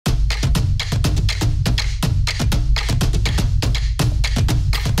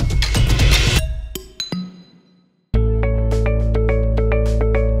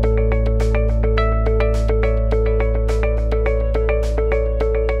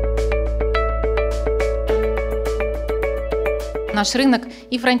Наш рынок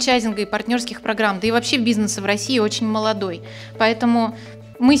и франчайзинга, и партнерских программ, да и вообще бизнеса в России очень молодой. Поэтому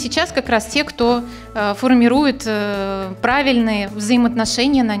мы сейчас как раз те, кто формирует правильные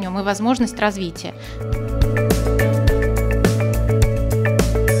взаимоотношения на нем и возможность развития.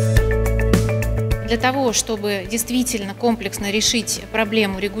 Для того, чтобы действительно комплексно решить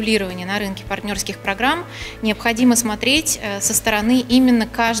проблему регулирования на рынке партнерских программ, необходимо смотреть со стороны именно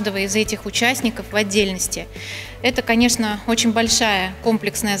каждого из этих участников в отдельности. Это, конечно, очень большая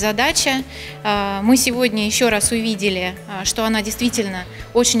комплексная задача. Мы сегодня еще раз увидели, что она действительно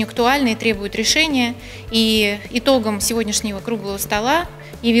очень актуальна и требует решения. И итогом сегодняшнего круглого стола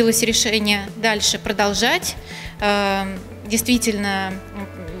явилось решение дальше продолжать, действительно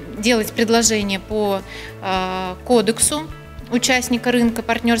делать предложение по кодексу участника рынка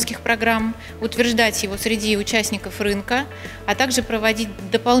партнерских программ, утверждать его среди участников рынка, а также проводить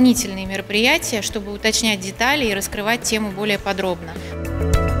дополнительные мероприятия, чтобы уточнять детали и раскрывать тему более подробно.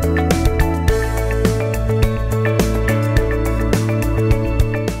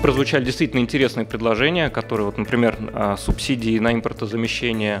 Прозвучали действительно интересные предложения, которые, вот, например, субсидии на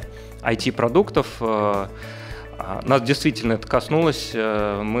импортозамещение IT-продуктов. Нас действительно это коснулось.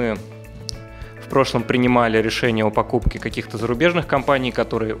 Мы в прошлом принимали решение о покупке каких-то зарубежных компаний,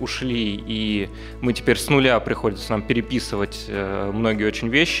 которые ушли, и мы теперь с нуля приходится нам переписывать многие очень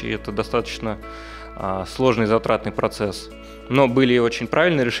вещи. Это достаточно сложный, затратный процесс. Но были очень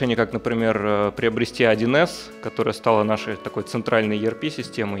правильные решения, как, например, приобрести 1С, которая стала нашей такой центральной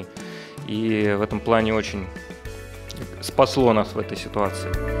ERP-системой, и в этом плане очень спасло нас в этой ситуации.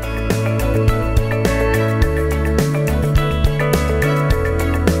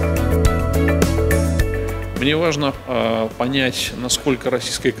 Мне важно понять, насколько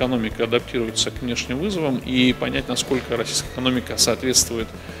российская экономика адаптируется к внешним вызовам и понять, насколько российская экономика соответствует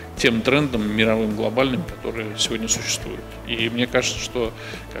тем трендам мировым, глобальным, которые сегодня существуют. И мне кажется, что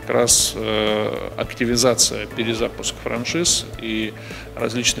как раз активизация, перезапуск франшиз и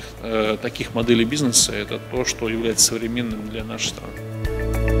различных таких моделей бизнеса – это то, что является современным для нашей страны.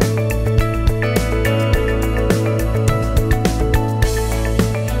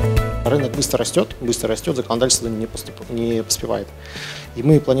 Рынок быстро растет, законодательство не поспевает. И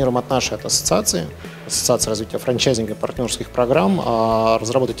мы планируем от нашей ассоциации развития франчайзинга партнерских программ,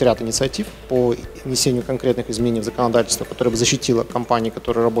 разработать ряд инициатив по внесению конкретных изменений в законодательство, которое бы защитило компании,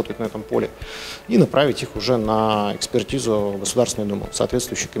 которые работают на этом поле, и направить их уже на экспертизу в Государственную Думу, в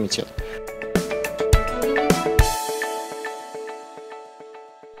соответствующий комитет.